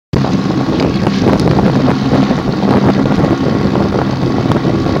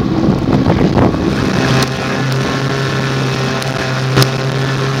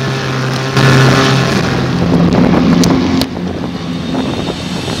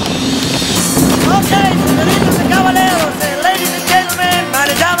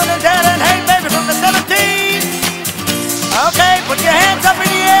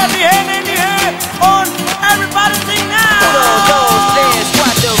every hand in the air. On, everybody sing now.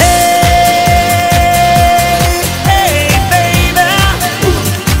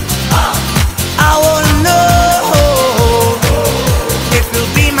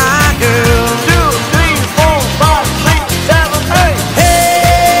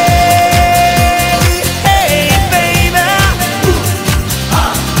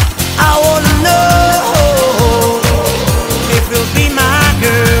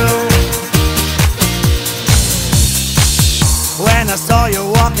 When I saw you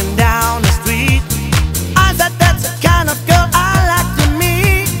walking down the street, I said that's the kind of girl I like to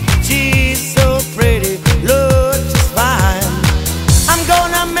meet. She's so pretty, looks just fine. I'm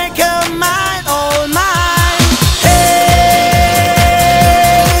gonna make her mine, all mine. Hey,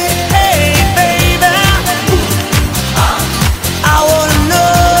 hey, baby, I wanna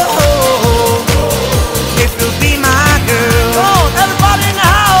know if you'll be my girl. Come on, everybody in the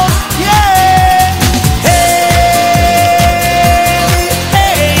house, yeah.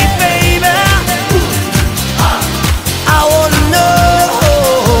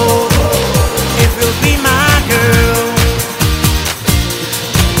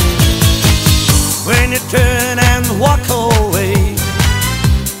 When you turn and walk away,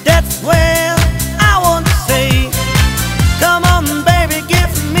 that's when